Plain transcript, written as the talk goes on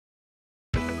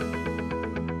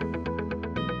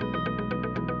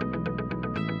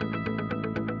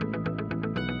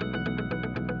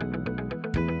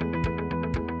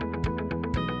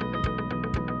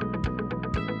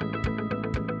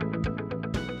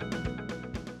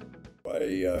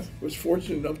I was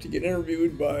fortunate enough to get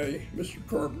interviewed by Mr.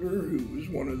 Carpenter, who was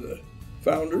one of the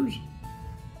founders,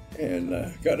 and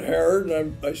got hired.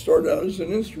 And I started out as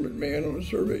an instrument man on a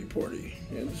survey party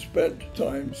and spent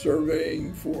time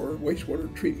surveying for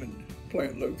wastewater treatment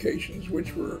plant locations,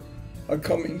 which were a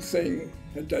coming thing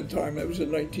at that time. That was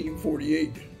in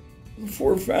 1948. The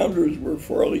four founders were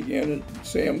Farley Gannett,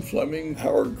 Sam Fleming,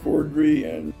 Howard Cordry,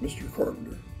 and Mr.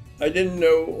 Carpenter. I didn't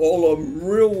know all of them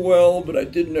real well, but I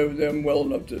did know them well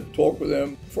enough to talk with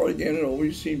them. Farley Gannett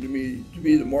always seemed to me to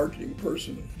be the marketing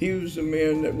person. He was the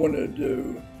man that wanted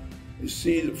to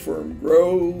see the firm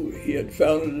grow. He had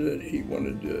founded it. He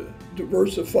wanted to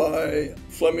diversify.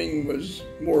 Fleming was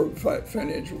more of a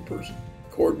financial person.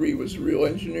 Cordry was a real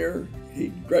engineer. He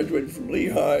graduated from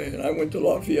Lehigh, and I went to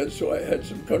Lafayette, so I had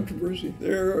some controversy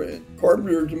there. And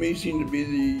Carpenter, to me, seemed to be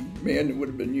the man that would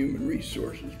have been human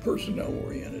resources,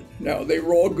 personnel-oriented. Now, they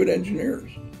were all good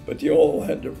engineers, but they all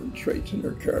had different traits in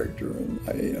their character, and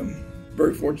I am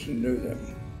very fortunate to know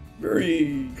them.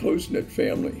 Very close-knit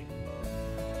family.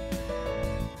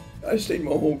 I stayed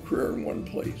my whole career in one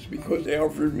place because they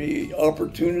offered me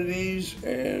opportunities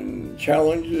and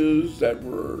challenges that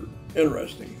were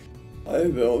interesting.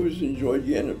 I've always enjoyed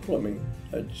Gannett Fleming.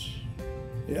 It's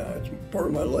part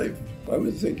of my life. I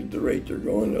would think at the rate they're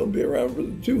going, they'll be around for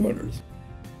the 200th.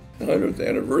 The 100th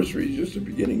anniversary is just a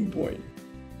beginning point.